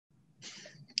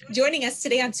Joining us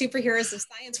today on Superheroes of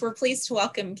Science, we're pleased to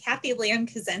welcome Kathy Lamb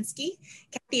Kozenski.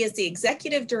 Kathy is the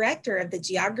Executive Director of the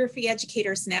Geography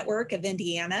Educators Network of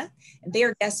Indiana, and they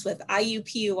are guests with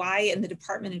IUPUI in the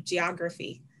Department of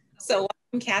Geography. So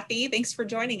welcome, Kathy. Thanks for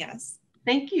joining us.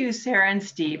 Thank you, Sarah and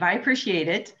Steve. I appreciate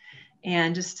it.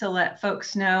 And just to let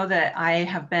folks know that I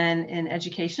have been in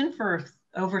education for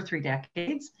over 3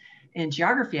 decades, in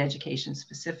geography education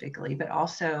specifically, but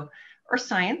also earth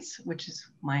science, which is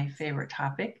my favorite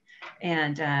topic,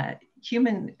 and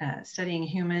studying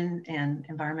human and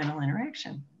environmental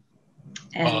interaction.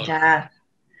 And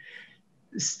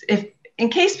in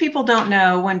case people don't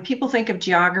know, when people think of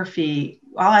geography,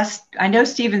 I know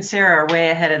Steve and Sarah are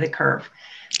way ahead of the curve,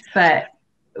 but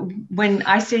when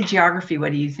I say geography,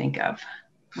 what do you think of?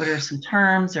 What are some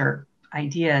terms or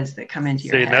ideas that come into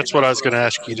your head? And that's what I was going to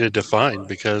ask you to define,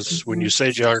 because when you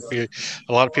say geography,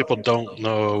 a lot of people don't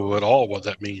know at all what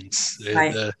that means.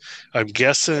 Right. I'm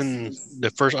guessing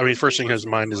first thing that comes to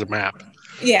mind is a map.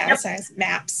 Yeah, yep. So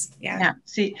maps. Yeah.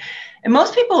 See, and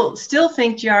most people still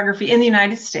think geography in the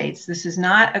United States. This is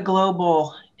not a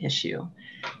global issue,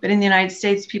 but in the United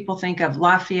States, people think of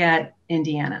Lafayette,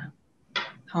 Indiana,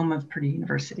 home of Purdue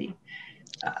University.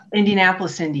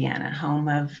 Indianapolis, Indiana, home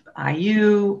of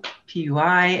IU,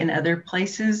 PUI, and other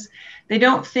places. They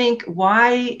don't think,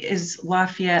 why is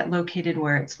Lafayette located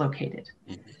where it's located?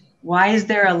 Why is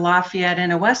there a Lafayette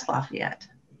and a West Lafayette?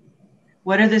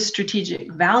 What are the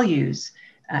strategic values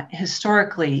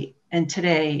historically and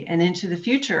today and into the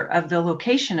future of the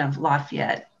location of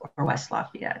Lafayette or West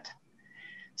Lafayette?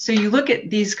 So you look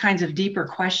at these kinds of deeper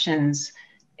questions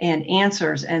and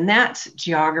answers, and that's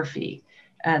geography.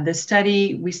 The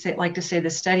study, like to say the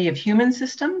study of human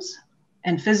systems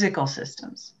and physical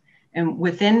systems, and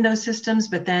within those systems,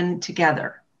 but then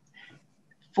together.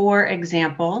 For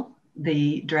example,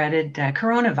 the dreaded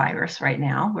coronavirus right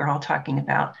now, we're all talking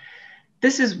about.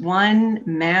 This is one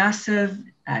massive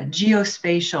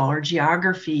geospatial or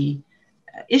geography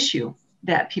issue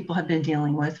that people have been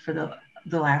dealing with for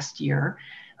the last year,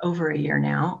 over a year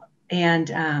now.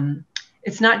 And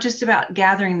it's not just about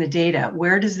gathering the data.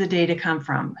 Where does the data come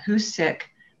from? Who's sick?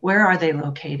 Where are they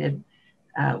located?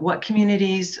 What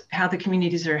communities, how the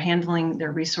communities are handling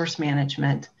their resource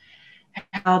management,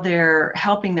 how they're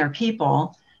helping their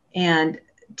people, and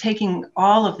taking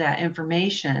all of that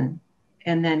information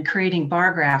and then creating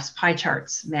bar graphs, pie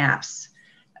charts, maps,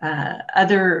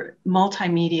 other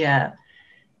multimedia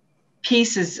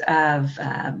pieces of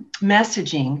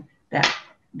messaging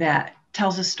that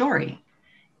tells a story.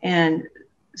 And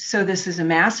so this is a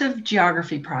massive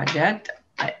geography project,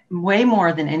 way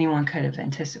more than anyone could have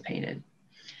anticipated.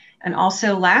 And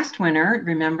also last winter,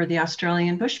 remember the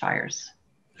Australian bushfires.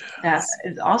 That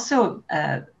is also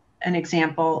an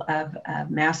example of a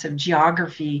massive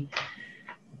geography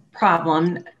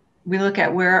problem. We look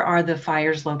at where are the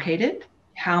fires located,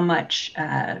 how much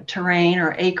terrain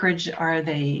or acreage are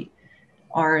they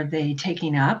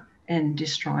taking up and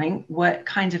destroying, what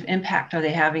kinds of impact are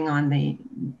they having on the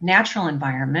natural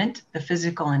environment, the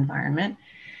physical environment,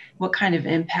 what kind of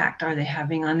impact are they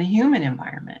having on the human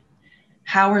environment?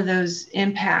 How are those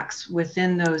impacts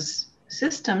within those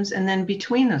systems and then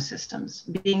between those systems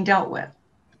being dealt with?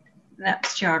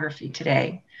 That's geography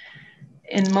today.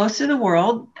 In most of the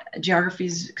world, geography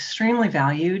is extremely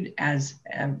valued as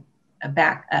a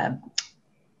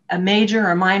major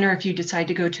or minor if you decide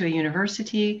to go to a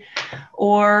university,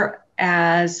 or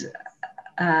as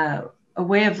a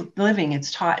way of living.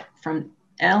 It's taught from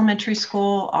elementary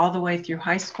school all the way through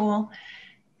high school.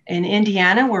 In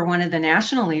Indiana, we're one of the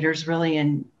national leaders really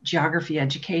in geography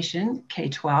education,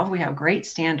 K-12. We have great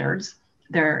standards.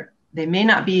 They may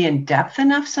not be in depth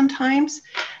enough sometimes,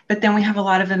 but then we have a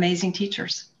lot of amazing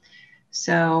teachers.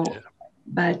 So,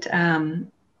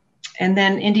 and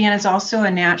then Indiana is also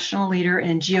a national leader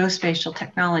in geospatial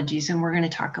technologies, and we're going to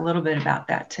talk a little bit about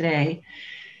that today.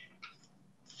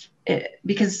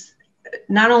 Because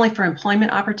not only for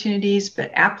employment opportunities,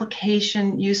 but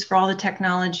application use for all the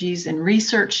technologies and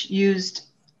research used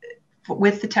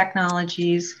with the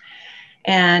technologies.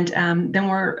 And then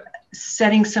we're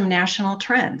setting some national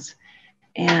trends.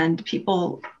 And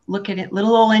people look at it,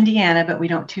 little old Indiana, but we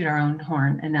don't toot our own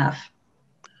horn enough.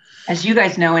 As you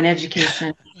guys know, in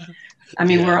education, I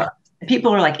mean,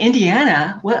 people are like,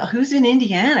 Indiana? Well, who's in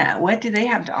Indiana? What do they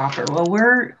have to offer? Well,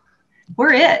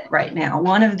 we're it right now,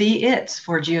 one of the its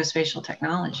for geospatial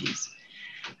technologies.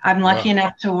 I'm lucky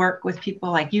enough to work with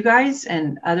people like you guys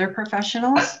and other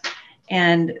professionals.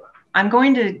 And I'm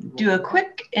going to do a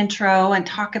quick intro and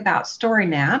talk about story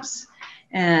maps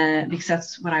because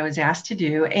that's what I was asked to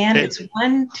do. And it's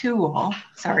one tool.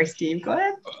 Sorry, Steve, go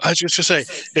ahead. I was just going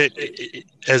to say,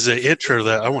 as an intro,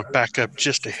 that I want to back up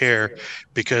just a hair,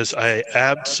 because I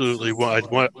absolutely I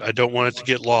don't want it to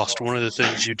get lost. One of the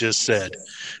things you just said,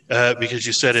 because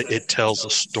you said it tells a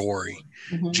story.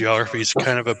 Mm-hmm. Geography is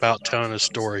kind of about telling a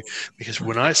story, because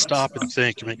when I stop and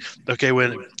think, I mean, okay,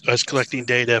 when I was collecting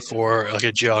data for like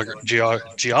a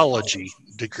geology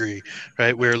degree,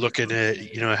 right, we were looking at,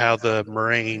 how the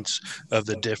moraines of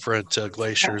the different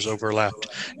glaciers overlapped,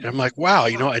 and I'm like, wow,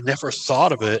 I never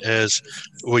thought of it as,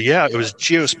 well, yeah, it was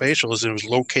geospatial, as it was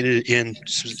located in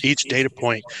each data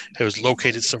point. It was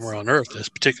located somewhere on Earth, this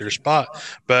particular spot,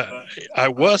 but I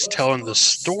was telling the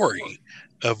story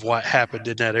of what happened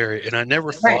in that area, and I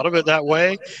never thought of it that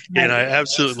way. And I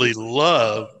absolutely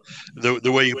love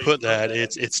the way you put that.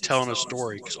 It's telling a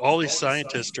story, because all these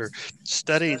scientists are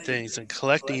studying things and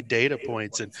collecting data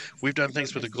points, and we've done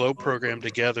things with the GLOBE program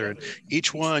together. And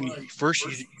each one, first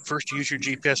you use your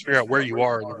GPS to figure out where you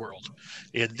are in the world,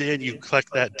 and then you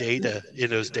collect that data in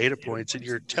those data points, and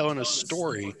you're telling a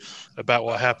story about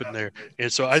what happened there.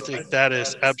 And so I think that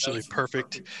is absolutely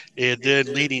perfect. And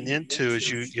then leading into, as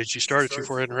you started to,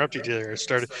 before I interrupted you there,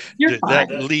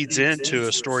 that leads into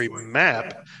a story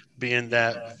map being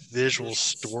that visual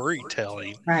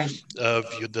storytelling of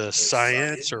the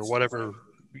science, or whatever.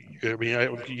 I mean,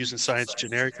 I'm using science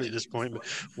generically at this point, but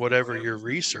whatever you're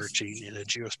researching in a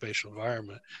geospatial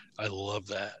environment. I love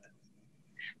that.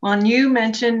 Well, and you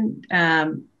mentioned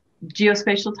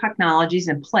geospatial technologies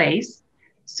in place.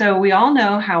 So we all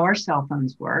know how our cell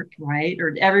phones work, right?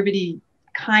 Or everybody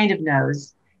kind of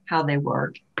knows how they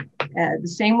work. The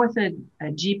same with a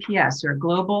GPS, or a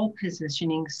global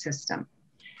positioning system.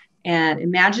 And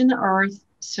imagine the Earth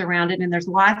surrounded, and there's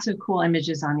lots of cool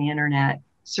images on the internet,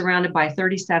 surrounded by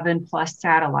 37 plus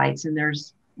satellites, and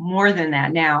there's more than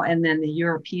that now. And then the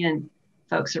European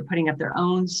folks are putting up their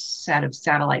own set of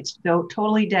satellites,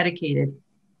 totally dedicated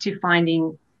to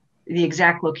finding the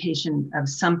exact location of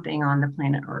something on the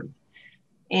planet Earth.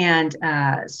 And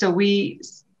so we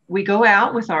go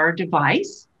out with our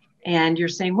device, and you're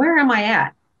saying, where am I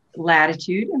at?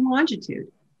 Latitude and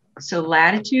longitude. So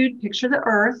latitude, picture the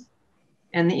Earth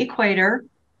and the equator.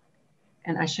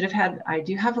 And I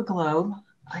do have a globe,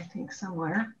 I think,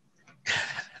 somewhere.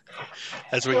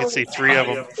 As we can see,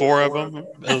 4 of them,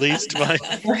 at least.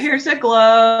 Well, here's a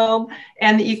globe,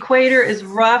 and the equator is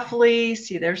roughly,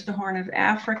 see, there's the Horn of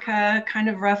Africa, kind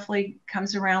of roughly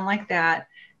comes around like that.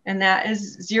 And that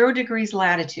is 0 degrees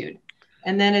latitude.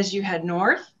 And then as you head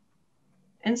north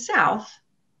and south,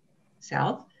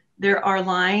 there are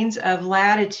lines of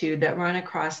latitude that run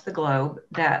across the globe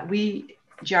that we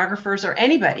geographers, or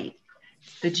anybody,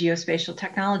 the geospatial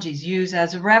technologies, use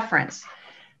as a reference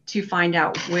to find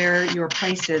out where your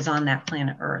place is on that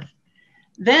planet Earth.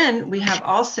 Then we have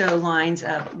also lines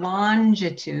of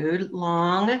longitude,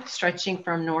 long, stretching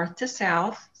from north to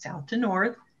south, south to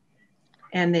north,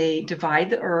 and they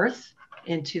divide the Earth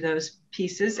into those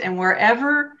pieces. And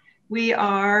wherever we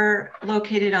are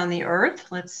located on the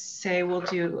Earth, let's say we'll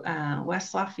do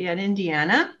West Lafayette,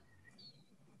 Indiana,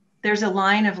 there's a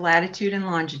line of latitude and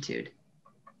longitude,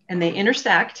 and they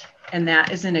intersect, and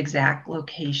that is an exact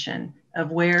location of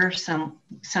where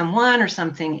someone or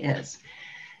something is.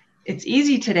 It's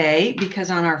easy today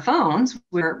because on our phones,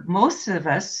 where most of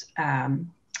us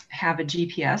have a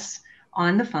GPS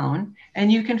on the phone,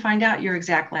 and you can find out your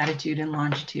exact latitude and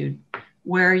longitude,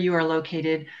 where you are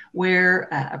located, where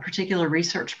a particular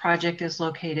research project is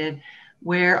located,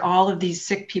 where all of these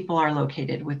sick people are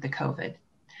located with the COVID.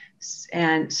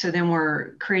 And so then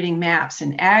we're creating maps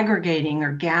and aggregating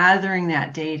or gathering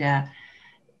that data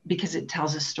because it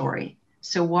tells a story.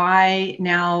 So why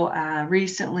now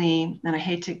recently, and I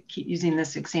hate to keep using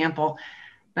this example,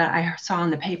 but I saw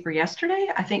in the paper yesterday,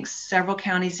 I think several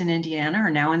counties in Indiana are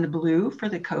now in the blue for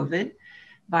the COVID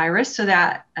virus. So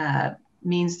that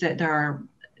means that there are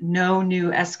no new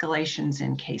escalations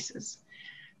in cases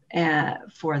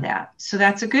for that. So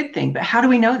that's a good thing. But how do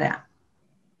we know that?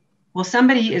 Well,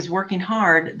 somebody is working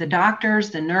hard. The doctors,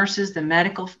 the nurses, the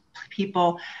medical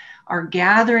people are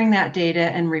gathering that data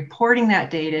and reporting that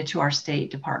data to our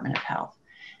state Department of Health.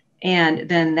 And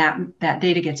then that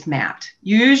data gets mapped,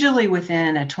 usually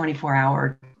within a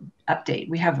 24-hour update.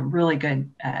 We have a really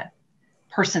good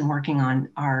person working on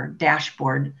our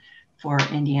dashboard for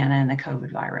Indiana and the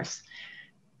COVID virus.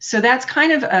 So that's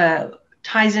kind of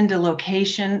ties into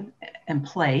location and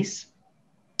place.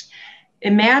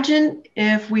 Imagine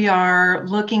if we are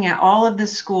looking at all of the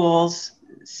schools,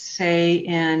 say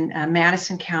in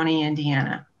Madison County,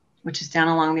 Indiana, which is down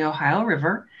along the Ohio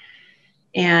River.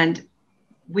 And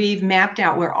we've mapped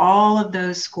out where all of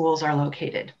those schools are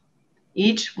located.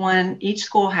 Each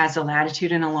school has a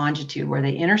latitude and a longitude where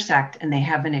they intersect and they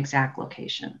have an exact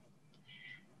location.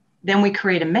 Then we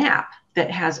create a map that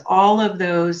has all of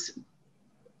those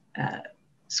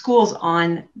schools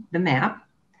on the map.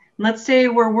 Let's say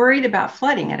we're worried about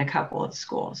flooding at a couple of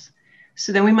schools.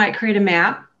 So then we might create a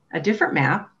map, a different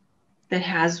map that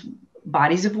has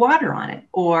bodies of water on it,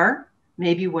 or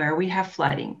maybe where we have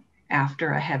flooding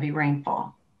after a heavy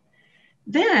rainfall.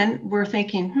 Then we're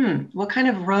thinking, what kind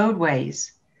of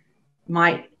roadways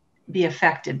might be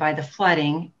affected by the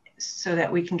flooding so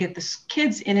that we can get the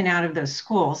kids in and out of those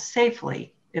schools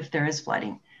safely if there is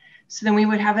flooding. So then we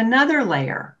would have another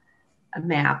layer, a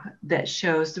map that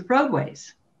shows the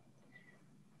roadways.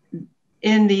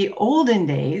 In the olden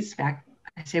days, back,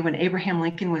 I say when Abraham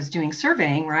Lincoln was doing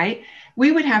surveying, right,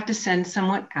 we would have to send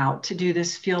someone out to do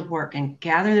this field work and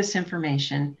gather this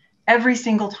information every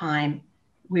single time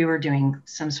we were doing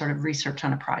some sort of research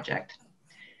on a project.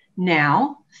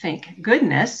 Now, thank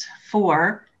goodness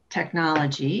for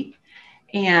technology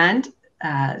and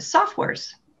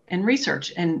softwares and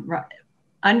research. And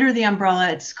under the umbrella,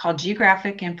 it's called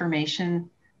Geographic Information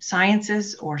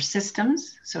Sciences or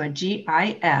Systems, so a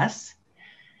GIS.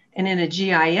 And in a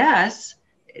GIS,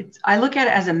 I look at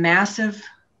it as a massive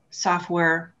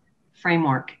software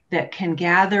framework that can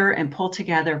gather and pull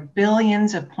together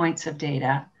billions of points of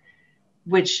data,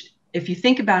 which if you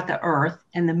think about the Earth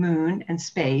and the Moon and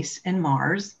space and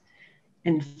Mars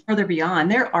and further beyond,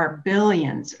 there are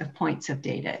billions of points of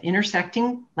data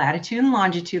intersecting latitude and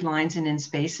longitude lines, and in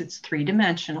space it's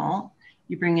three-dimensional.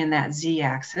 You bring in that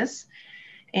Z-axis,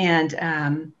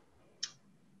 and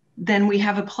then we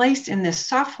have a place in this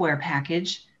software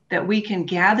package that we can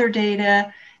gather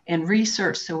data and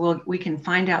research, so we can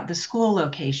find out the school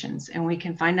locations, and we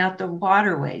can find out the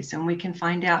waterways, and we can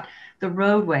find out the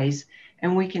roadways,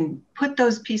 and we can put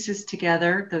those pieces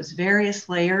together, those various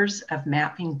layers of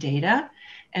mapping data,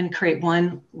 and create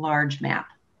one large map.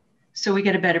 So we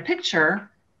get a better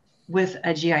picture with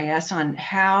a GIS on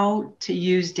how to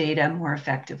use data more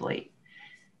effectively.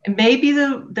 And maybe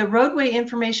the roadway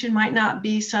information might not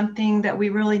be something that we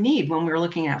really need when we're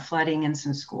looking at flooding in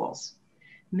some schools.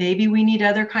 Maybe we need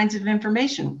other kinds of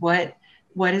information. What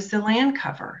is the land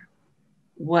cover?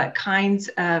 What kinds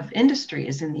of industry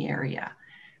is in the area?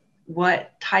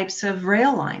 What types of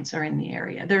rail lines are in the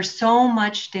area? There's so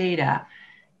much data,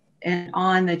 and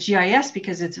on the GIS,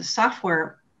 because it's a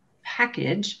software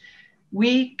package,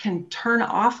 we can turn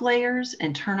off layers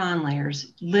and turn on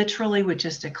layers literally with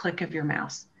just a click of your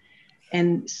mouse.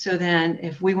 And so then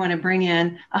if we want to bring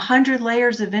in 100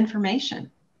 layers of information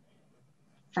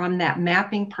from that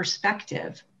mapping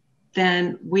perspective,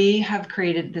 then we have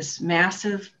created this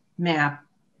massive map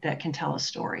that can tell a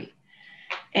story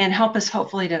and help us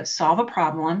hopefully to solve a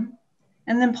problem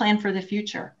and then plan for the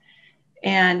future.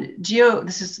 And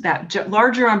this is that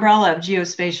larger umbrella of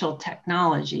geospatial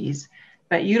technologies,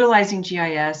 but utilizing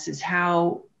GIS is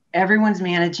how everyone's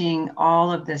managing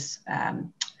all of this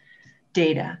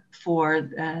data for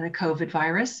the COVID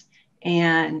virus.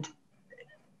 And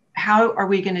how are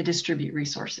we going to distribute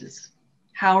resources?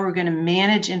 How are we going to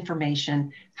manage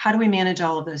information? How do we manage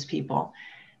all of those people?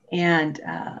 And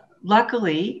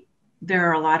luckily, there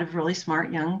are a lot of really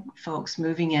smart young folks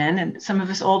moving in, and some of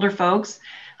us older folks.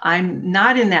 I'm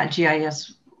not in that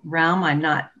GIS realm. I'm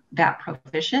not that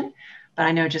proficient, but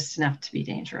I know just enough to be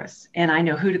dangerous. And I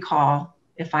know who to call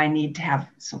if I need to have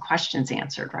some questions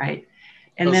answered, right?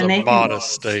 And That's then a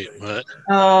modest statement.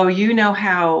 Oh, you know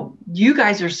how you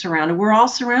guys are surrounded. We're all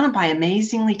surrounded by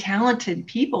amazingly talented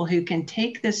people who can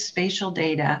take this spatial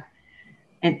data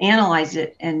and analyze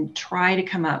it and try to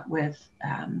come up with,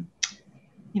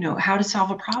 how to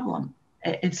solve a problem.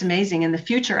 It's amazing in the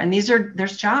future. And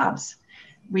there's jobs.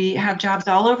 We have jobs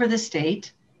all over the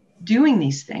state doing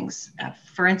these things.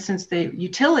 For instance, the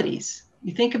utilities.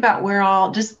 You think about where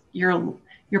all just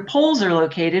your poles are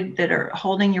located that are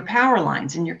holding your power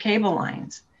lines and your cable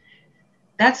lines.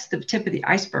 That's the tip of the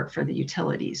iceberg for the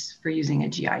utilities for using a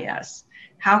GIS.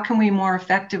 How can we more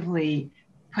effectively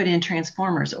put in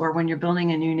transformers? Or when you're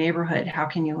building a new neighborhood, how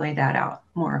can you lay that out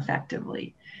more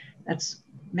effectively? That's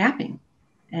mapping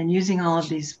and using all of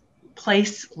these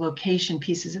place location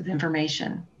pieces of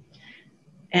information.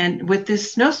 And with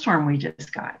this snowstorm we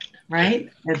just got, right?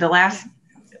 The last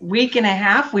week and a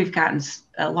half, we've gotten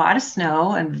a lot of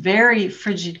snow and very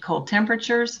frigid cold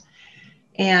temperatures.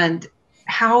 And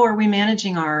how are we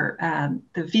managing the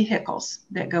vehicles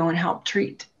that go and help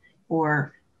treat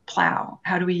or plow?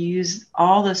 How do we use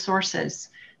all the sources,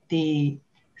 the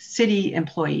city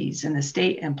employees and the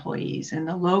state employees and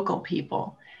the local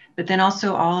people, but then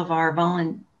also all of our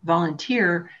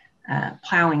volunteer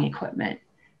plowing equipment.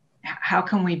 How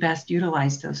can we best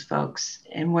utilize those folks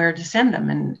and where to send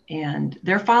them? And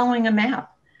they're following a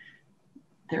map.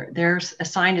 They're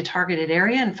assigned a targeted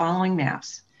area and following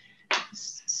maps.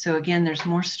 So again, there's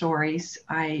more stories.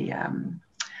 I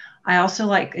also,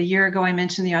 like a year ago, I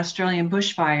mentioned the Australian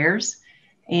bushfires,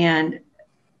 and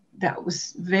that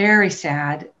was very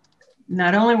sad.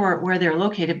 Not only where they're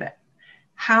located, but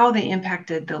how they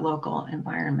impacted the local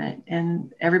environment.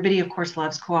 And everybody, of course,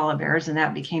 loves koala bears, and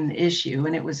that became the issue.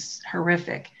 And it was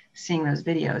horrific seeing those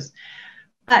videos.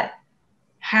 But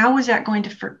how is that going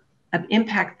to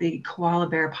impact the koala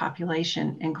bear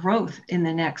population and growth in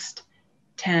the next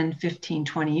 10, 15,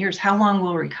 20 years? How long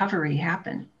will recovery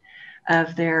happen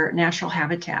of their natural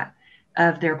habitat,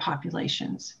 of their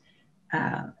populations?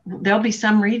 There'll be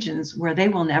some regions where they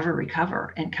will never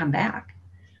recover and come back.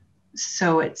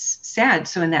 So it's sad.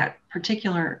 So in that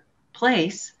particular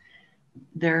place,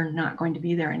 they're not going to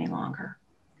be there any longer.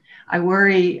 I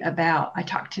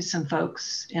talked to some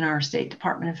folks in our State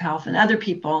Department of Health and other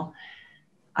people.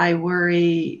 I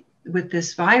worry with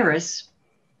this virus.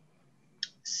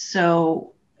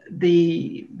 So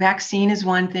the vaccine is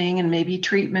one thing, and maybe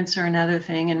treatments are another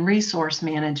thing, and resource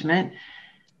management.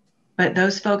 But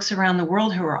those folks around the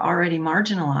world who are already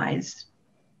marginalized,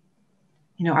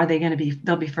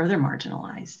 they'll be further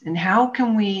marginalized. And how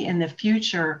can we in the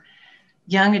future,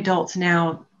 young adults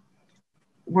now,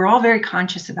 we're all very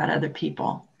conscious about other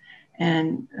people,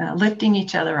 and lifting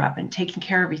each other up and taking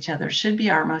care of each other should be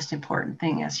our most important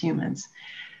thing as humans.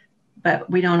 But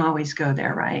we don't always go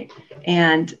there, right?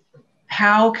 And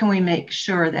how can we make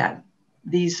sure that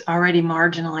these already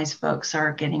marginalized folks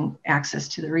are getting access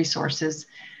to the resources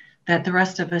that the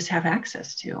rest of us have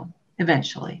access to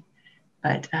eventually?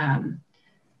 But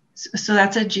so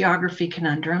that's a geography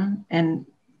conundrum and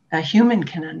a human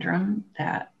conundrum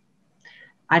that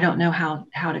I don't know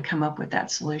how to come up with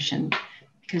that solution,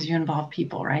 because you involve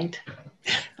people, right?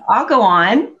 I'll go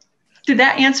on. Did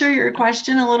that answer your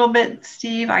question a little bit,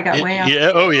 Steve? I got way off.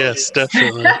 Yeah. Oh, yes,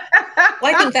 definitely.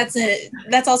 Well, I think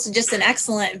that's also just an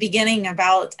excellent beginning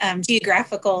about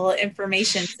geographical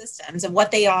information systems and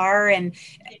what they are, and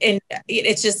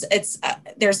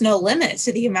there's no limit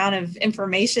to the amount of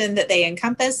information that they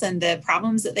encompass and the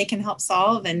problems that they can help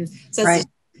solve. And so right.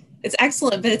 It's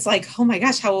excellent, but it's like, oh my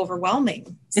gosh, how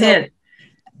overwhelming. It is.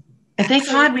 And thank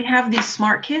God we have these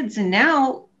smart kids. And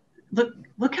now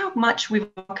look how much we've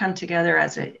all come together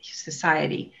as a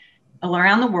society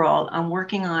around the world on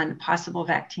working on possible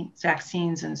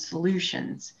vaccines and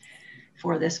solutions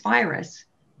for this virus.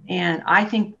 And I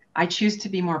think I choose to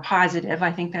be more positive.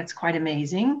 I think that's quite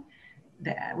amazing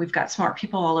that we've got smart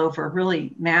people all over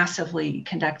really massively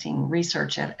conducting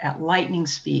research at lightning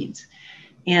speeds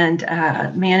and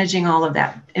managing all of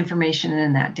that information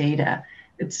and that data.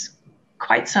 It's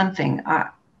quite something.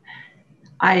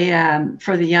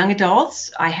 For the young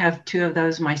adults, I have 2 of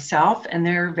those myself, and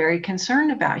they're very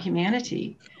concerned about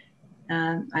humanity.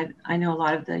 I know a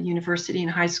lot of the university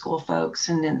and high school folks,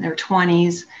 and in their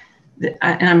 20s,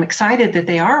 and I'm excited that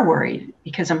they are worried,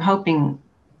 because I'm hoping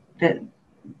that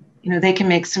they can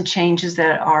make some changes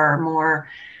that are more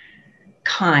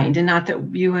kind, and not that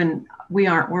you and we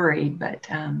aren't worried, but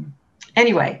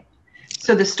anyway.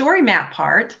 So the story map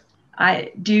part,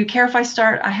 do you care if I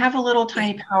start? I have a little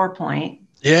tiny PowerPoint.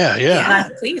 Yeah,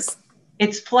 please.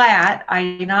 It's flat.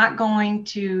 I'm not going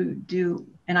to do,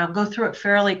 and I'll go through it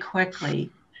fairly quickly.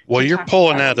 Well, you're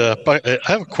pulling that up. I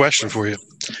have a question for you.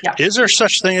 Yeah. Is there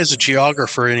such thing as a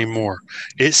geographer anymore?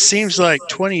 It seems like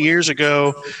 20 years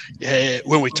ago,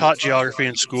 when we taught geography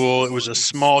in school, it was a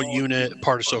small unit,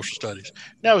 part of social studies.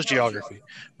 That was geography.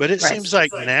 But it seems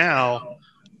like now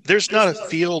there's not a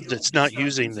field that's not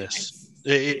using this.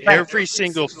 Every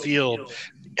single field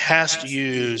has to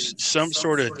use some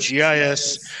sort of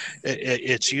GIS.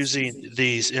 It's using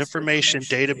these information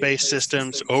database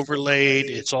systems overlaid.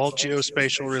 It's all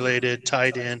geospatial related,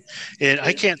 tied in. And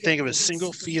I can't think of a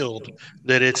single field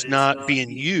that it's not being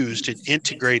used and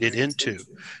integrated into.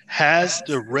 Has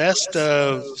the rest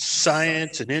of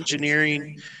science and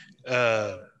engineering,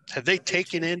 have they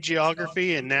taken in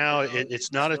geography, and now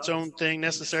it's not its own thing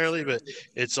necessarily, but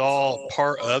it's all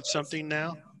part of something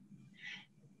now?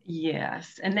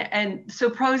 Yes. And so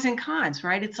pros and cons,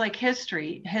 right? It's like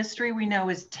history. History we know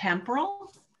is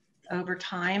temporal over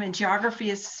time, and geography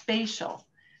is spatial.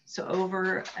 So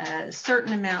over a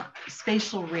certain amount,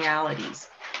 spatial realities.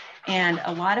 And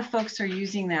a lot of folks are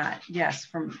using that, yes,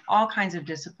 from all kinds of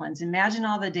disciplines. Imagine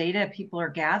all the data people are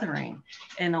gathering.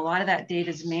 And a lot of that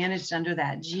data is managed under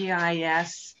that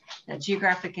GIS, that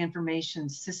Geographic Information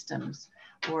Systems,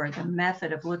 or the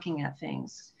method of looking at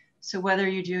things. So whether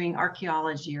you're doing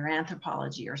archaeology or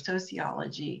anthropology or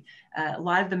sociology, a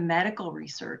lot of the medical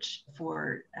research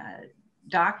for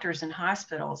doctors and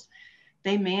hospitals,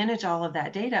 they manage all of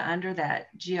that data under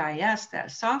that GIS,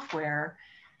 that software,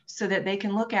 so that they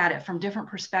can look at it from different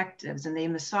perspectives, and they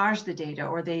massage the data,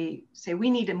 or they say, we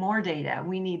need more data,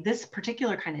 we need this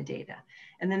particular kind of data.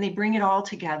 And then they bring it all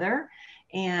together,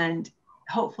 and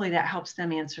hopefully that helps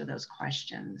them answer those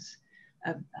questions.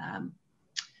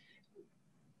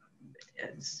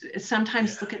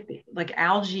 Sometimes look at like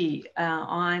algae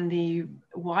on the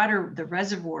water, the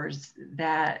reservoirs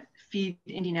that feed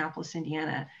Indianapolis,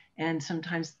 Indiana. And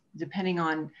sometimes depending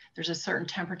on, there's a certain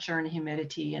temperature and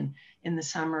humidity, and in the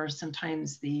summer,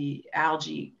 sometimes the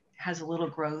algae has a little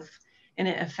growth and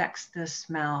it affects the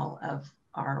smell of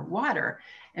our water.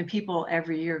 And people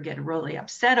every year get really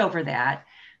upset over that.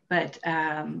 But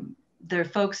the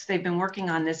folks, they've been working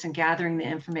on this and gathering the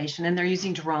information, and they're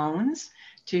using drones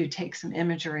to take some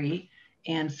imagery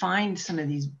and find some of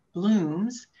these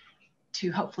blooms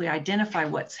to hopefully identify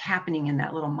what's happening in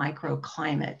that little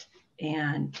microclimate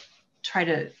and try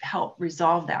to help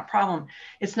resolve that problem.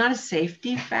 It's not a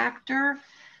safety factor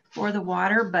for the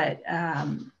water, but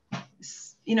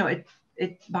you know,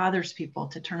 it bothers people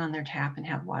to turn on their tap and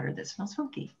have water that smells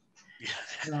funky.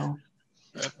 So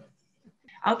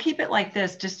I'll keep it like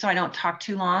this just so I don't talk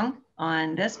too long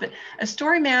on this, but a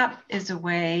story map is a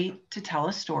way to tell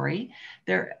a story.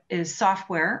 There is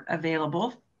software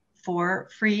available for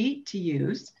free to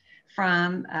use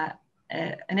from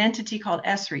an entity called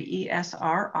ESRI,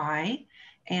 ESRI,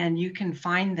 and you can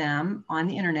find them on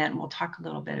the internet, and we'll talk a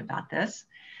little bit about this.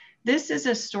 This is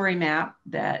a story map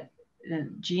that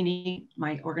Jeannie,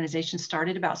 my organization,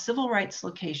 started about civil rights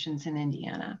locations in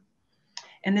Indiana.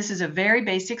 And this is a very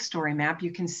basic story map.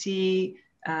 You can see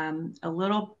a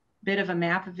little bit of a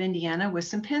map of Indiana with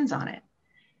some pins on it.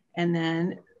 And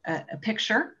then a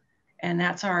picture, and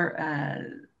that's our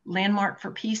Landmark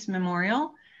for Peace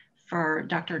Memorial for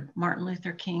Dr. Martin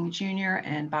Luther King Jr.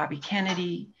 and Bobby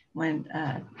Kennedy when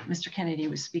Mr. Kennedy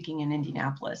was speaking in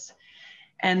Indianapolis.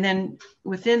 And then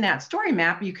within that story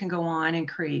map, you can go on and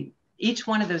create, each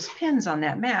one of those pins on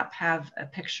that map have a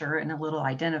picture and a little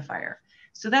identifier.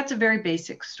 So that's a very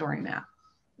basic story map.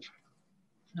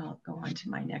 I'll go on to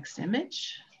my next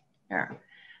image. There.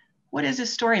 What is a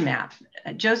story map?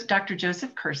 Dr.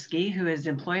 Joseph Kursky, who is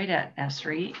employed at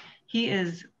ESRI, he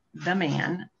is the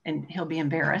man, and he'll be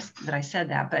embarrassed that I said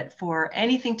that, but for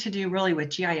anything to do really with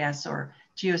GIS or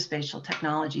geospatial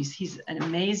technologies, he's an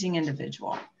amazing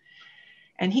individual.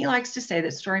 And he likes to say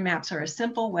that story maps are a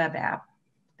simple web app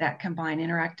that combine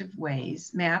interactive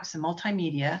ways, maps and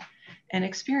multimedia and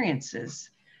experiences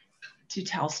to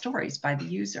tell stories by the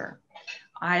user.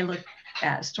 I look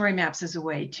at story maps as a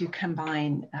way to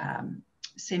combine,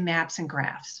 say, maps and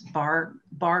graphs, bar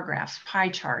graphs, pie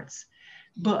charts,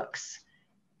 books,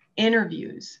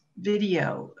 interviews,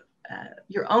 video,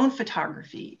 your own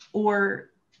photography, or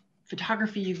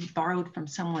photography you've borrowed from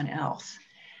someone else,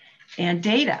 and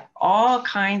data, all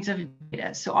kinds of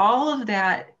data. So all of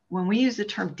that, when we use the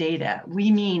term data,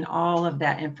 we mean all of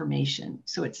that information.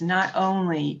 So it's not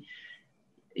only,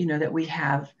 you know, that we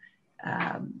have,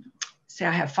 say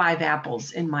I have 5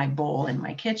 apples in my bowl in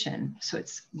my kitchen. So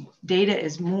it's data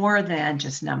is more than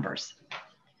just numbers.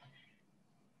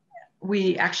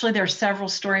 There are several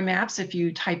story maps. If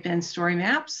you type in story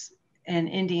maps in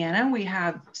Indiana, we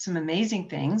have some amazing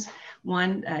things.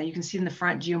 One, you can see in the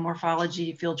front,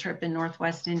 geomorphology field trip in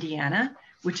Northwest Indiana,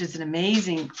 which is an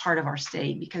amazing part of our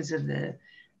state because of the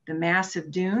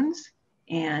massive dunes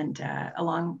and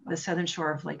along the southern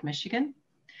shore of Lake Michigan.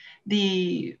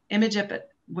 The image up at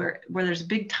where there's a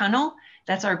big tunnel,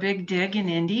 that's our big dig in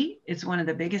Indy. It's one of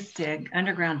the biggest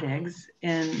underground digs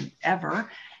ever.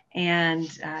 And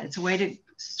it's a way to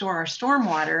store our storm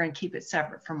water and keep it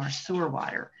separate from our sewer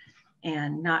water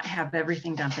and not have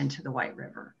everything dump into the White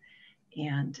River.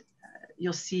 And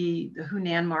you'll see the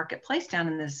Hunan Marketplace down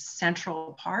in this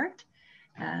central part.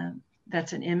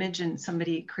 That's an image, and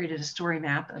somebody created a story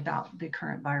map about the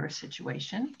current virus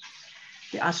situation.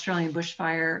 The Australian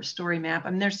bushfire story map. I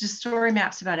mean, there's just story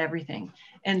maps about everything.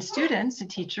 And students and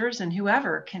teachers and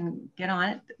whoever can get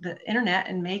on the internet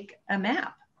and make a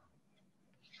map.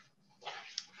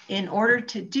 In order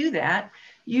to do that,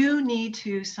 you need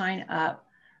to sign up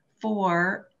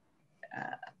for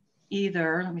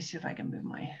either, let me see if I can move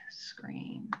my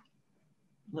screen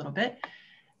a little bit.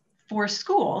 For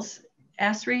schools,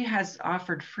 ESRI has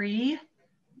offered free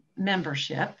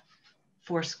membership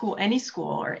for any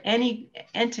school or any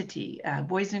entity,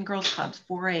 Boys and Girls Clubs,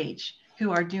 4-H,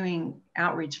 who are doing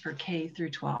outreach for K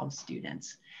through 12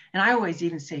 students. And I always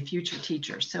even say future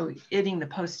teachers, so hitting the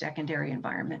post-secondary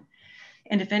environment.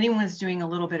 And if anyone's doing a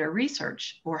little bit of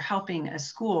research or helping a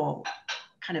school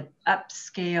kind of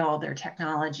upscale their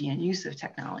technology and use of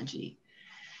technology,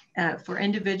 for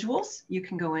individuals, you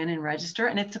can go in and register,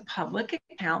 and it's a public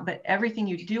account, but everything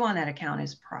you do on that account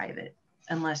is private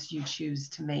unless you choose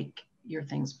to make your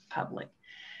things public.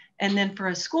 And then for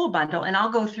a school bundle, and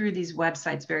I'll go through these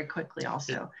websites very quickly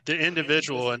also. The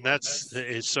individual, and that's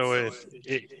so if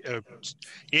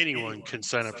anyone can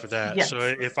sign up for that. Yes. So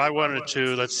if I wanted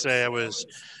to, let's say I was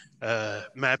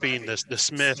mapping the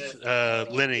Smith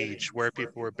lineage, where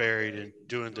people were buried, and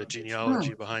doing the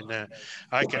genealogy behind that,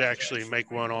 I could actually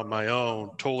make one on my own,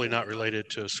 totally not related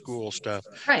to school stuff.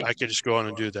 Right. I could just go on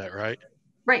and do that, right?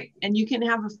 Right. And you can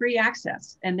have a free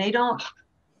access, and they don't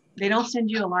send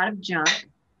you a lot of junk,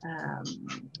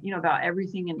 you know, about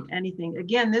everything and anything.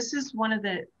 Again, this is one of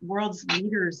the world's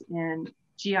leaders in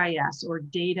GIS, or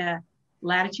data,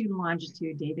 latitude and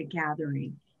longitude data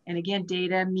gathering. And again,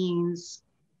 data means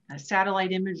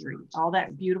satellite imagery, all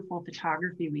that beautiful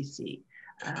photography we see,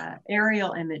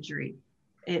 aerial imagery.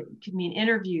 It could mean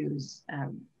interviews,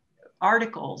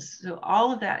 articles. So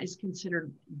all of that is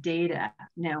considered data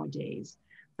nowadays.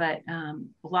 But a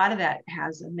lot of that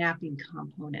has a mapping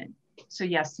component. So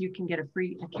yes, you can get a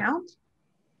free account.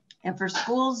 And for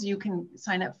schools, you can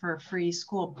sign up for a free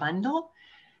school bundle.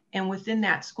 And within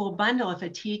that school bundle, if a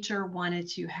teacher wanted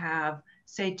to have,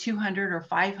 say, 200 or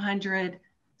 500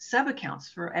 sub-accounts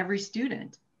for every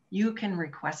student, you can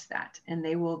request that and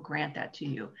they will grant that to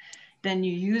you. Then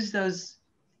you use those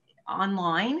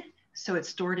online, so it's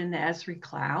stored in the ESRI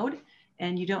cloud,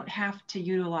 and you don't have to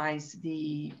utilize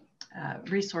the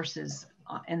resources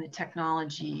and the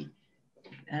technology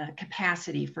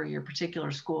capacity for your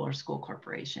particular school or school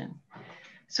corporation.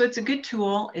 So it's a good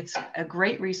tool. It's a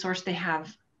great resource.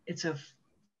 It's a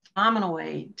phenomenal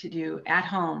way to do at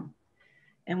home.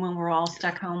 And when we're all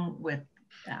stuck home with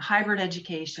hybrid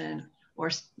education,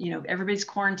 or, you know, everybody's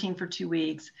quarantined for 2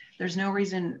 weeks, there's no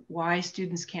reason why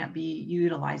students can't be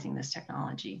utilizing this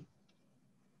technology.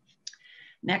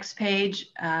 Next page,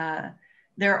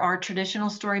 there are traditional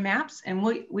story maps, and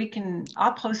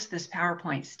I'll post this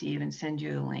PowerPoint, Steve, and send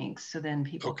you the links so then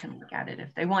people can look at it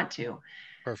if they want to.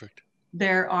 Perfect.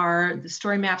 There are the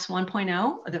Story Maps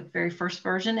 1.0, the very first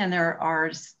version, and there are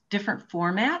different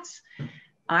formats.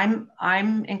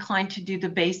 I'm inclined to do the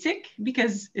basic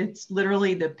because it's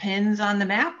literally the pins on the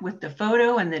map with the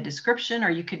photo and the description, or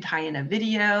you could tie in a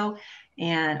video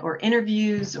or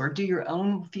interviews or do your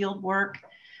own field work.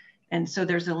 And so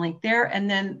there's a link there. And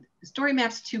then Story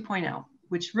Maps 2.0,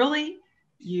 which really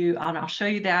and I'll show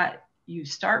you that. You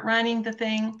start running the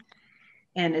thing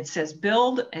and it says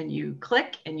build, and you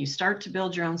click and you start to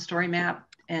build your own story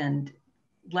map. And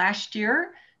last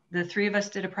year, the three of us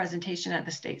did a presentation at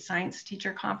the State Science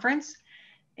Teacher Conference.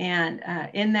 And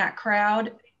in that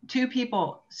crowd, 2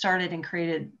 people started and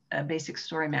created a basic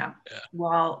story map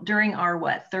during our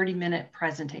 30-minute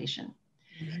presentation.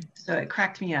 So it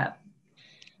cracked me up.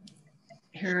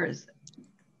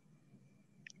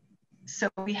 So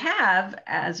we have,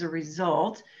 as a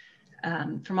result,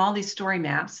 from all these story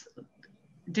maps,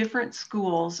 different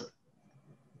schools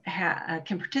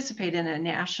can participate in a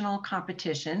national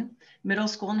competition, middle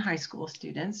school and high school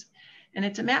students, and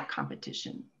it's a map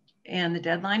competition. And the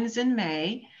deadline is in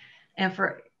May, and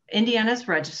for Indiana's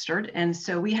registered, and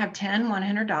so we have 10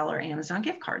 $100 Amazon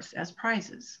gift cards as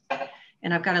prizes.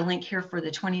 And I've got a link here for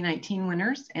the 2019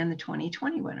 winners and the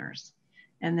 2020 winners.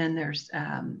 And then there's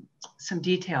some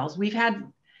details. We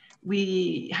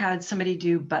had somebody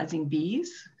do buzzing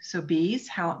bees. So bees,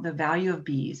 the value of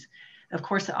bees. Of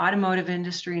course, the automotive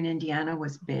industry in Indiana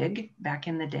was big back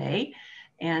in the day,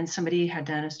 and somebody had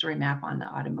done a story map on the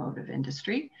automotive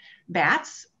industry.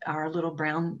 Bats, our little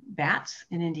brown bats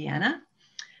in Indiana,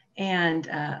 and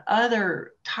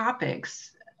other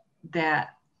topics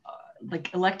that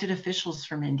like elected officials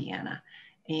from Indiana,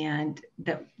 and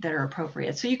that are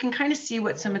appropriate. So you can kind of see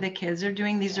what some of the kids are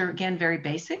doing. These are, again, very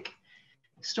basic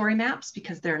story maps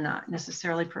because they're not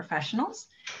necessarily professionals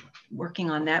working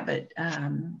on that. But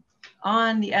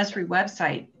on the ESRI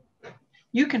website,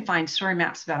 you can find story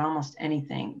maps about almost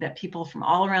anything that people from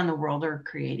all around the world are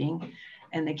creating.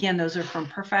 And again, those are from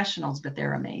professionals, but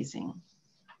they're amazing.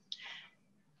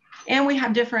 And we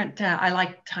have different, I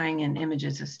like tying in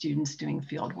images of students doing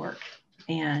field work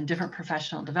and different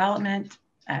professional development,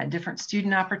 different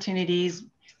student opportunities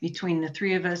between the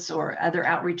 3 of us or other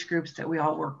outreach groups that we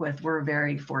all work with. We're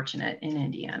very fortunate in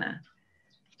Indiana.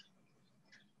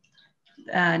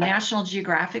 National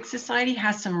Geographic Society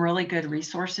has some really good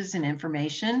resources and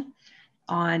information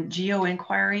on geo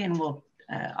inquiry, and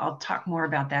I'll talk more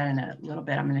about that in a little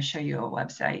bit. I'm going to show you a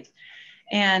website.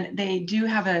 And they do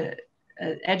have a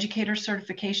educator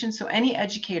certification. So any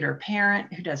educator,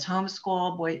 parent who does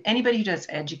homeschool, anybody who does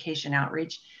education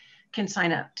outreach can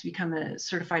sign up to become a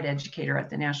certified educator at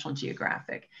the National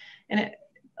Geographic. And it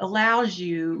allows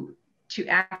you to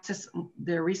access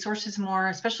their resources more,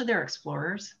 especially their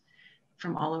explorers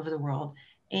from all over the world,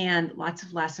 and lots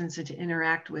of lessons, and to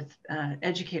interact with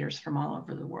educators from all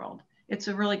over the world. It's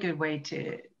a really good way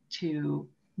to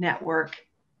network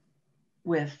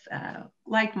with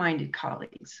like-minded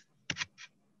colleagues.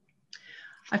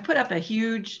 I've put up a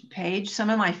huge page, some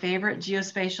of my favorite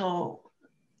geospatial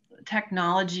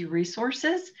technology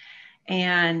resources,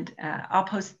 and I'll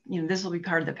post, this will be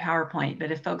part of the PowerPoint,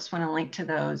 but if folks want to link to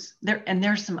those,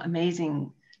 there's some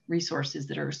amazing resources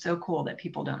that are so cool that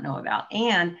people don't know about.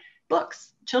 And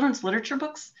books, children's literature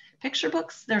books, picture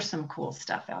books, there's some cool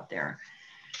stuff out there.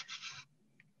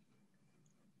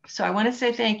 So I want to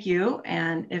say thank you.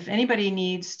 And if anybody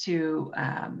needs to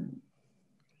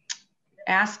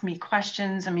ask me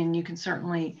questions, I mean, you can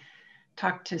certainly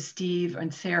talk to Steve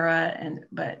and Sarah, and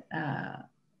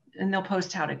they'll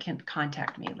post how to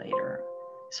contact me later.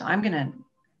 So I'm going to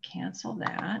cancel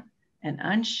that and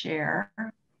unshare,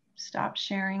 stop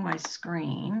sharing my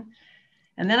screen.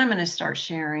 And then I'm going to start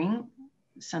sharing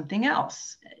something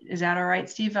else. Is that all right,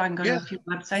 Steve? I can go to a few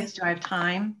websites. Do I have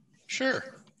time? Sure.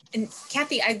 And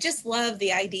Kathy, I just love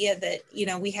the idea that,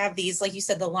 we have these, like you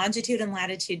said, the longitude and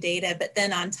latitude data, but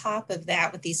then on top of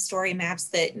that, with these story maps,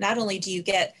 that not only do you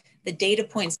get the data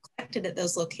points collected at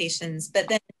those locations, but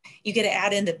then you get to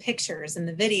add in the pictures and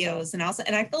the videos, and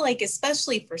I feel like,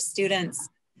 especially for students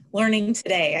learning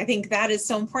today, I think that is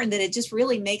so important, that it just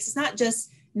really makes, it's not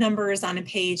just numbers on a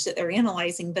page that they're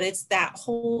analyzing, but it's that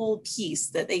whole piece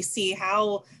that they see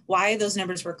why those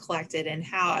numbers were collected, and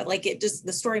how, like, it just,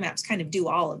 the story maps kind of do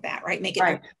all of that, right? Make it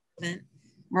right. relevant.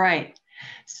 Right.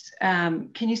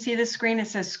 Can you see the screen? It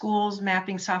says Schools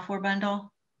Mapping Software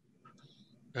Bundle.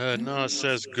 No, it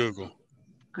says Google.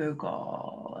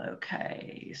 Google.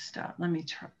 Okay, stop. Let me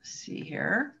see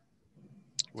here.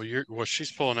 Well,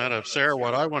 she's pulling that up. Sarah,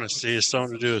 what I want to see is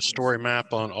someone to do a story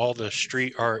map on all the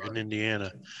street art in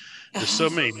Indiana. There's so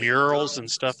many murals and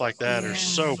stuff like that are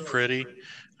so pretty.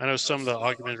 I know some of the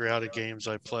augmented reality games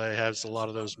I play has a lot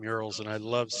of those murals, and I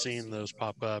love seeing those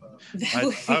pop up. That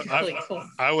would be really cool.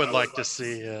 I would like to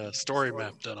see a story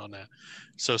map done on that.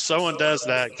 So someone does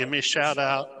that, give me a shout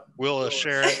out. We'll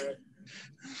share it.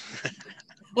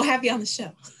 We'll have you on the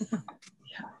show.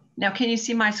 Now, can you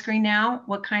see my screen now?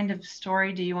 What kind of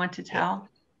story do you want to tell?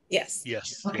 Yes.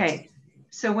 Yes. Okay. Yes.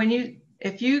 So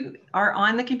if you are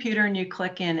on the computer and you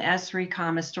click in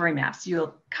ESRI, story maps,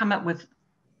 you'll come up with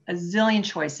a zillion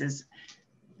choices.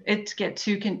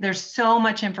 There's so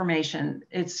much information.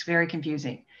 It's very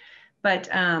confusing. But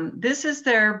this is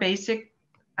their basic,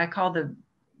 I call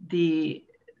the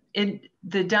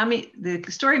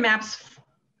story maps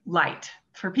light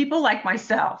for people like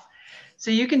myself. So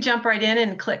you can jump right in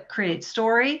and click create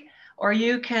story, or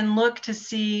you can look to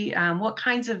see what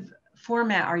kinds of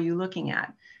format are you looking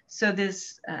at. So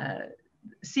this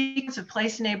sequence of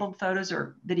place-enabled photos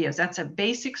or videos, that's a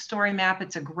basic story map.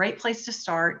 It's a great place to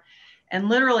start. And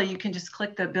literally you can just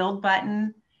click the build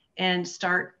button and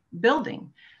start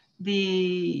building.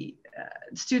 The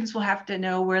students will have to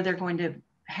know where they're going to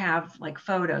have like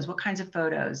photos, what kinds of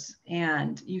photos,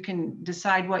 and you can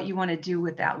decide what you want to do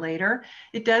with that later.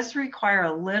 It does require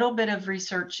a little bit of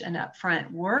research and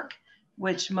upfront work,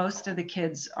 which most of the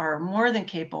kids are more than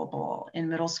capable in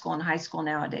middle school and high school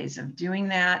nowadays of doing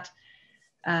that.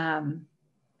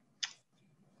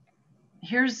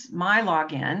 Here's my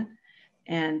login,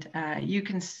 and you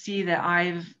can see that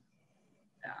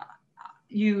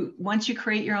once you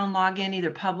create your own login,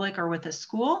 either public or with a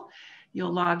school,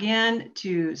 you'll log in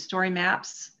to Story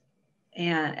Maps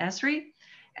and ESRI,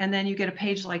 and then you get a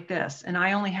page like this. And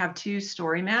I only have 2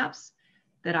 story maps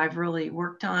that I've really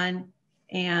worked on,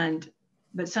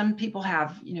 but some people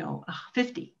have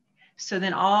 50. So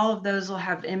then all of those will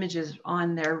have images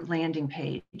on their landing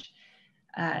page.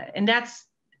 And that's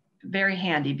very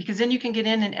handy, because then you can get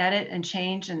in and edit and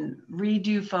change and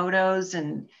redo photos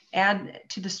and add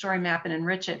to the story map and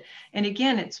enrich it. And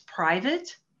again, it's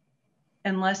private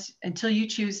until you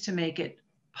choose to make it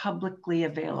publicly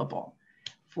available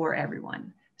for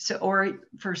everyone. So, or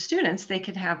for students, they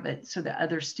could have it so that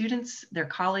other students, their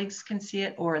colleagues can see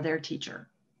it, or their teacher.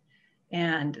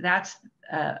 And that's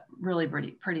a really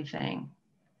pretty thing.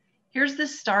 Here's the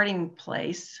starting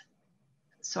place.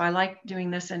 So I like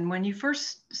doing this. And when you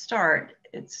first start,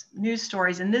 it's news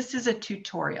stories. And this is a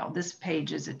tutorial. This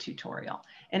page is a tutorial.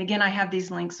 And again, I have these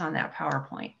links on that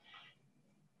PowerPoint.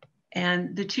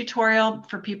 And the tutorial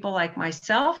for people like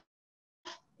myself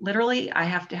literally, I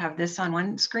have to have this on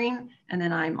one screen and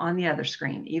then I'm on the other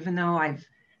screen. Even though I've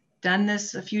done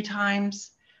this a few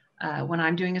times, when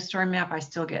I'm doing a story map, I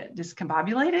still get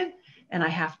discombobulated and I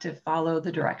have to follow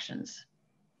the directions.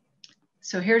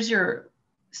 So here's your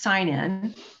sign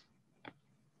in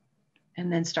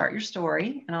and then start your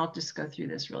story. And I'll just go through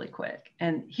this really quick.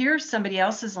 And here's somebody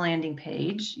else's landing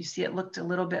page. You see it looked a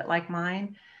little bit like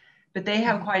mine, but they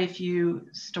have quite a few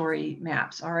story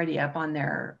maps already up on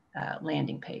their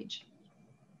landing page.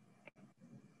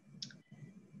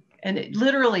 And it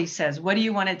literally says, what do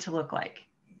you want it to look like?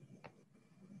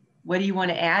 What do you want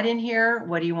to add in here?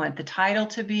 What do you want the title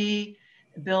to be?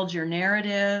 Build your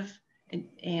narrative.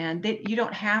 And you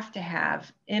don't have to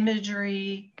have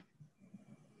imagery,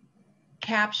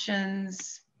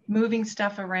 captions, moving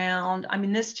stuff around. I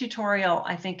mean, this tutorial,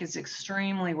 I think, is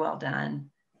extremely well done.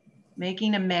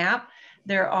 Making a map,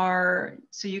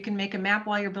 so you can make a map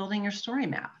while you're building your story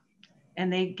map.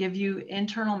 And they give you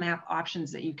internal map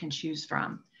options that you can choose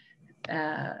from.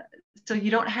 So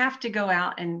you don't have to go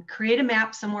out and create a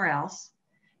map somewhere else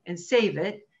and save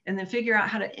it and then figure out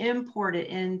how to import it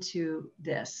into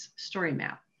this story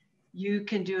map. You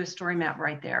can do a story map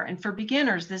right there. And for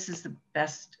beginners, this is the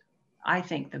best, I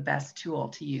think, the best tool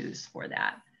to use for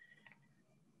that.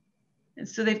 And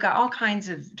so they've got all kinds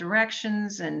of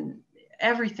directions and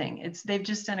everything. They've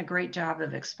just done a great job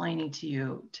of explaining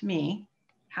to me,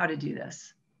 how to do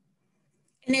this.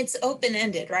 And it's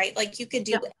open-ended, right? Like you could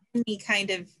do any kind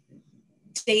of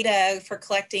data for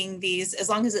collecting these as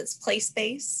long as it's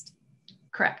place-based?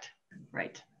 Correct,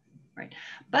 right.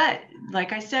 But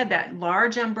like I said, that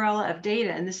large umbrella of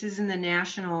data, and this is in the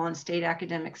national and state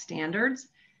academic standards,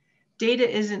 data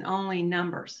isn't only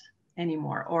numbers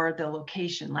anymore or the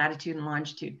location, latitude and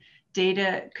longitude.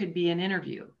 Data could be an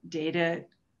interview. Data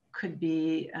could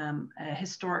be a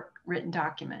historic written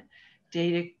document.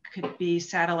 Data could be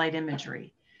satellite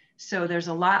imagery. So there's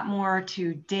a lot more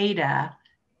to data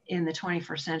in the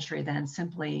 21st century than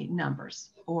simply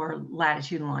numbers or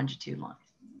latitude and longitude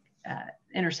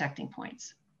intersecting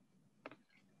points.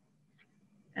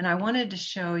 And I wanted to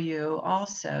show you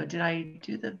also, did I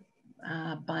do the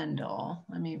bundle?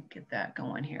 Let me get that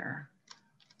going here.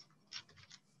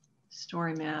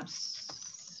 Story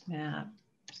maps,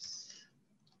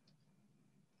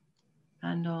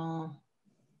 bundle,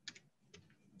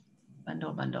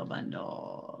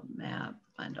 map,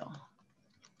 bundle.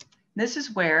 This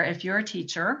is where, if you're a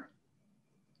teacher,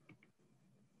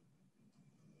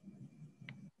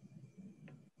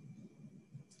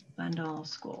 bundle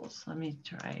schools, let me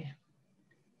try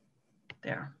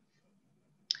there.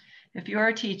 If you're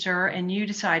a teacher and you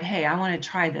decide, hey, I want to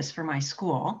try this for my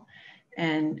school,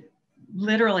 and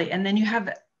literally, and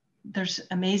then there's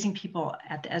amazing people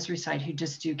at the ESRI site who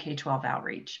just do K-12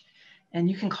 outreach, and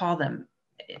you can call them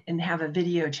and have a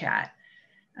video chat.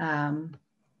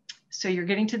 So you're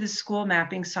getting to the school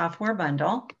mapping software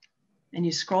bundle, and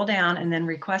you scroll down and then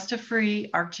request a free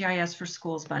ArcGIS for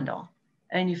Schools bundle.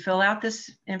 And you fill out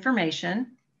this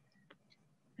information,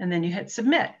 and then you hit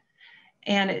submit.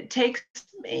 And it takes,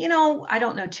 I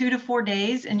don't know, 2 to 4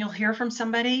 days, and you'll hear from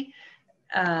somebody,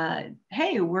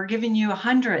 hey, we're giving you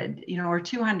 100, or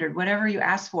 200, whatever you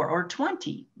ask for, or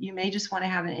 20. You may just want to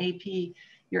have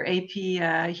your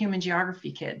AP human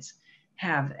geography kids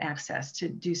have access to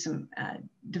do some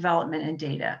development and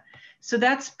data. So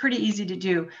that's pretty easy to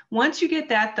do. Once you get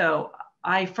that, though,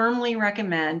 I firmly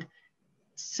recommend,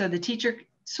 so the teacher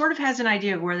sort of has an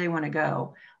idea of where they want to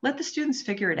go, let the students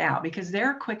figure it out, because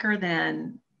they're quicker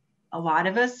than a lot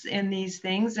of us in these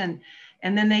things, and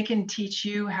then they can teach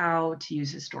you how to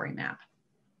use a story map.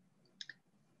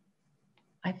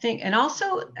 I think, and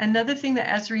also another thing that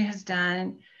ESRI has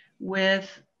done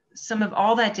with some of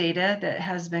all that data that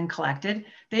has been collected,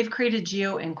 they've created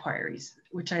geo inquiries,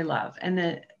 which I love.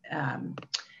 And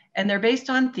they're based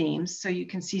on themes. So you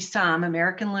can see some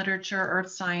American literature, earth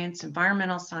science,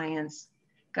 environmental science,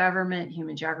 government,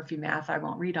 human geography, math. I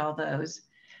won't read all those,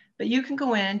 but you can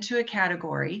go into a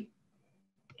category,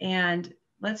 and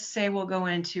let's say we'll go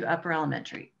into upper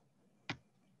elementary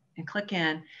and click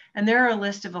in. And there are a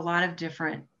list of a lot of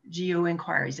different geo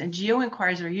inquiries, and geo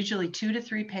inquiries are usually 2 to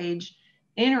 3 page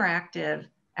interactive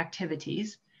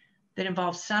activities that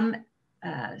involve some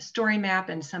story map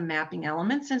and some mapping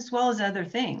elements, as well as other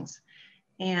things.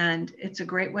 And it's a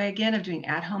great way, again, of doing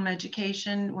at-home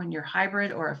education when you're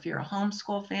hybrid, or if you're a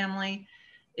homeschool family,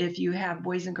 if you have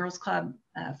Boys and Girls Club,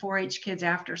 4-H kids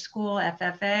after school,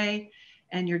 FFA,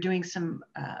 and you're doing some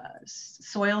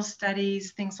soil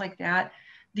studies, things like that.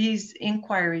 These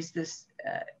inquiries,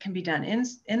 can be done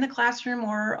in the classroom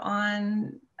or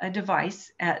on a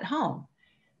device at home.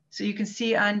 So you can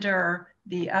see under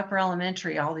the upper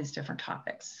elementary, all these different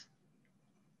topics.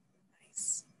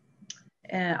 Nice.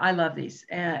 And I love these.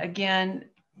 Again,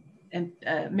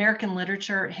 American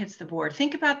literature hits the board.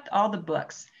 Think about all the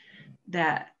books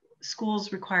that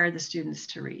schools require the students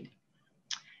to read.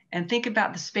 And think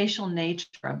about the spatial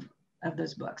nature of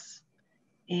those books.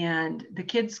 And the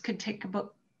kids could take a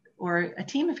book, or a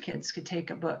team of kids could take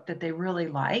a book that they really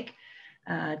like,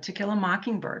 To Kill a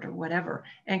Mockingbird or whatever,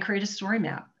 and create a story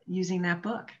map using that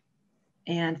book,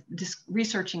 and just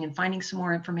researching and finding some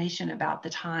more information about the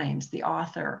times, the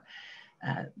author,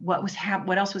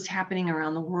 what else was happening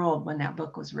around the world when that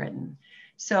book was written.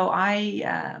 So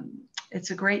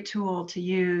it's a great tool to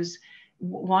use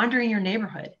wandering your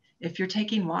neighborhood. If you're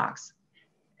taking walks,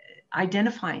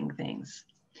 identifying things.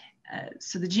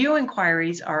 So the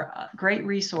geo-inquiries are a great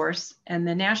resource, and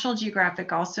the National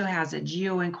Geographic also has a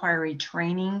geo-inquiry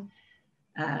training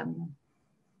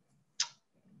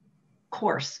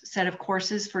set of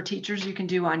courses for teachers you can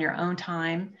do on your own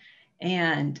time.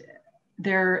 And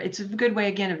it's a good way,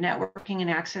 again, of networking and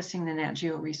accessing the Nat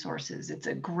Geo resources. It's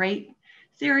a great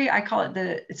theory. I call it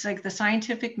it's like the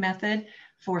scientific method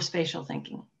for spatial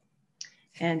thinking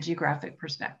and geographic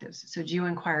perspectives. So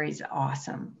GeoInquiry is an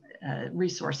awesome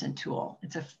resource and tool.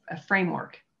 It's a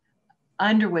framework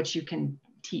under which you can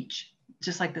teach,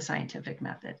 just like the scientific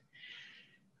method.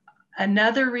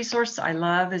 Another resource I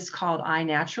love is called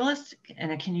iNaturalist.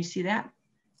 And can you see that?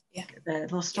 Yeah. The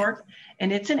little stork. Yeah.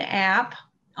 And it's an app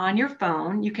on your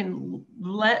phone. You can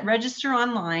register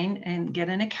online and get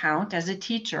an account as a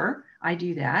teacher. I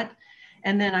do that.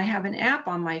 And then I have an app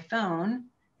on my phone,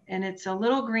 and it's a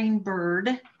little green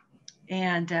bird.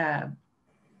 And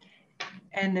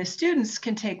the students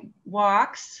can take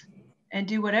walks and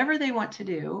do whatever they want to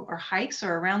do, or hikes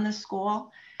or around the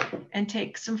school, and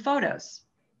take some photos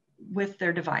with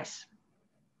their device.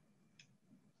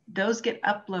 Those get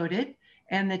uploaded,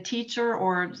 and the teacher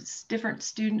or different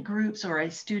student groups or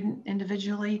a student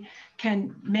individually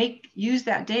can use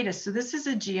that data. So this is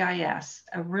a GIS,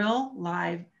 a real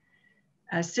live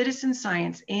citizen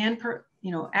science, and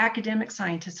academic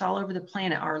scientists all over the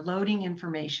planet are loading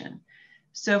information.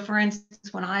 So for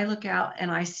instance, when I look out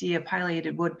and I see a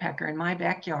pileated woodpecker in my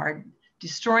backyard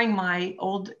destroying my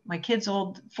kid's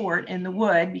old fort in the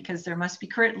wood, because there must be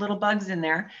little bugs in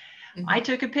there, mm-hmm. I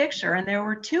took a picture, and there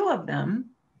were 2 of them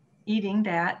eating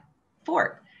that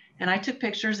fort. And I took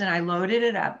pictures and I loaded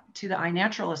it up to the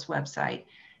iNaturalist website,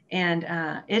 and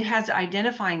it has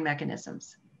identifying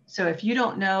mechanisms. So if you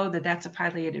don't know that that's a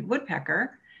pileated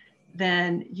woodpecker,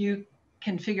 then you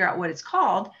can figure out what it's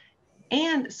called.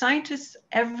 And scientists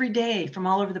every day from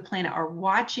all over the planet are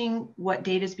watching what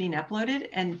data is being uploaded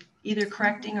and either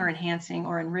correcting or enhancing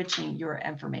or enriching your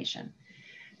information.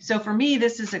 So for me,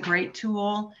 this is a great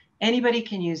tool. Anybody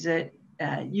can use it.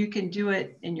 You can do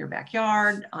it in your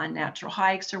backyard, on natural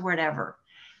hikes, or whatever.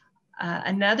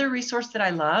 Another resource that I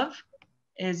love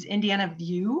is Indiana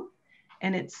View,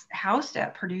 and it's housed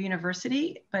at Purdue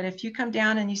University. But if you come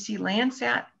down and you see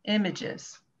Landsat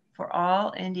images for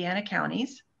all Indiana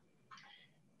counties,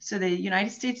 so the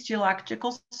United States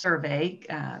Geological Survey,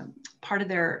 part of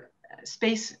their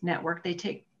space network, they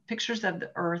take pictures of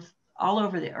the Earth, all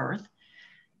over the Earth,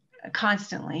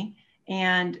 constantly.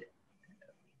 And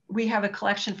we have a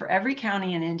collection for every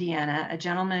county in Indiana. A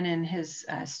gentleman and his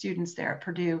students there at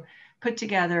Purdue put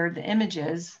together the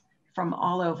images from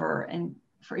all over and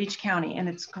for each county. And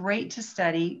it's great to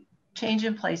study change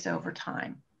in place over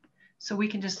time. So we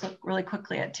can just look really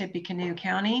quickly at Tippecanoe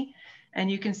County, and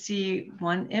you can see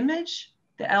one image.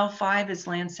 The L5 is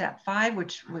Landsat 5,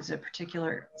 which was a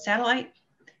particular satellite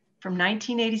from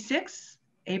 1986,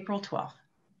 April 12th.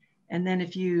 And then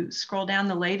if you scroll down,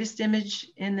 the latest image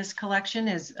in this collection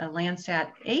is a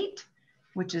Landsat 8,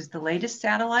 which is the latest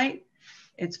satellite.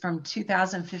 It's from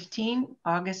 2015,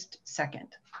 August 2nd.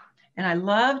 And I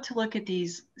love to look at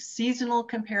these seasonal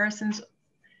comparisons.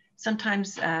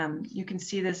 Sometimes you can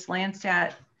see this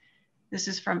Landsat. This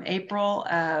is from April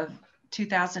of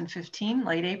 2015,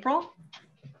 late April.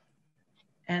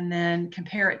 And then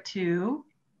compare it to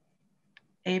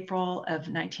April of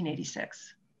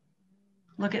 1986.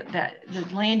 Look at that, the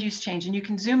land use change. And you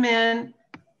can zoom in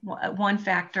one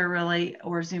factor really,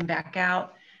 or zoom back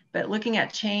out. But looking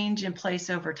at change in place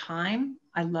over time,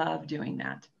 I love doing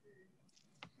that.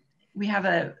 We have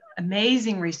an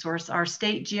amazing resource. Our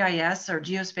state GIS, or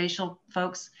geospatial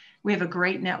folks, we have a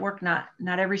great network. Not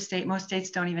every state, most states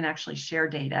don't even actually share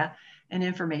data and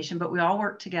information, but we all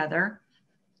work together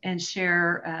and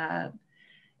share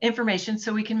information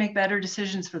so we can make better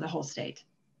decisions for the whole state.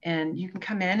 And you can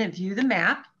come in and view the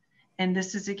map. And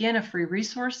this is, again, a free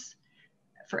resource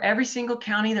for every single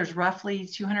county, there's roughly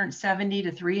 270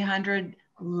 to 300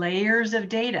 layers of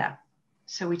data.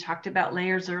 So we talked about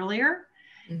layers earlier,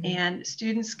 and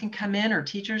students can come in, or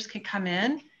teachers can come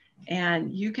in,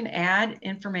 and you can add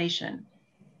information,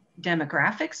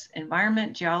 demographics,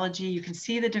 environment, geology. You can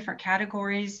see the different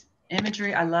categories,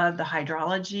 imagery. I love the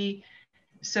hydrology.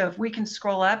 So if we can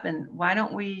scroll up, and why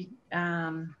don't we,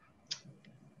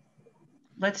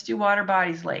 let's do water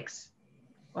bodies, lakes,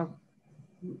 or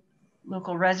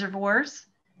local reservoirs.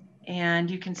 And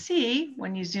you can see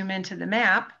when you zoom into the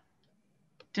map,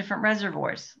 different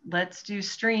reservoirs. Let's do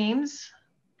streams,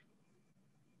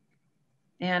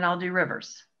 and I'll do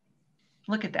rivers.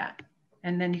 Look at that.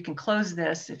 And then you can close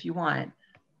this if you want.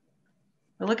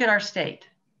 But look at our state.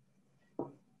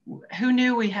 Who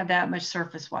knew we had that much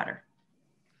surface water?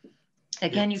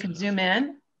 Again, you can zoom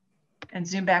in and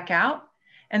zoom back out.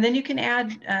 And then you can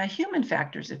add human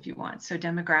factors if you want. So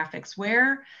demographics,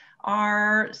 where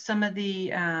are some of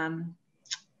the,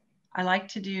 I like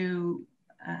to do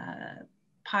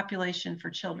population for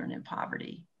children in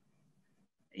poverty,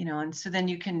 you know, and so then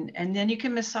you can,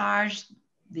 massage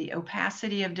the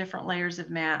opacity of different layers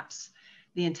of maps,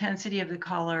 the intensity of the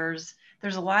colors.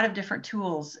 There's a lot of different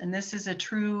tools, and this is a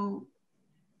true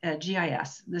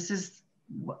GIS. This is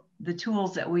the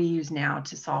tools that we use now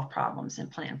to solve problems and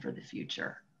plan for the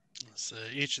future. So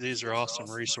each of these are awesome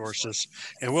resources,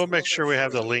 and we'll make sure we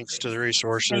have the links to the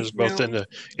resources both in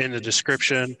the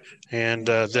description, and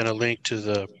then a link to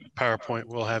the PowerPoint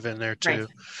we'll have in there too,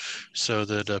 so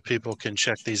that people can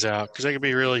check these out, because they can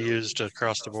be really used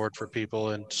across the board for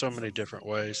people in so many different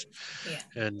ways.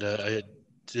 And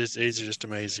these are just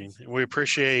amazing. We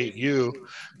appreciate you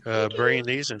bringing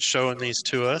these and showing these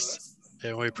to us,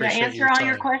 and we appreciate your time. Answer all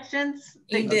your questions?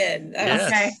 You did.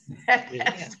 Yes.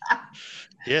 Okay.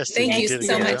 Yes. Thank you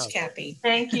so much, Kathy.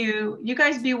 Thank you. You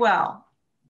guys be well.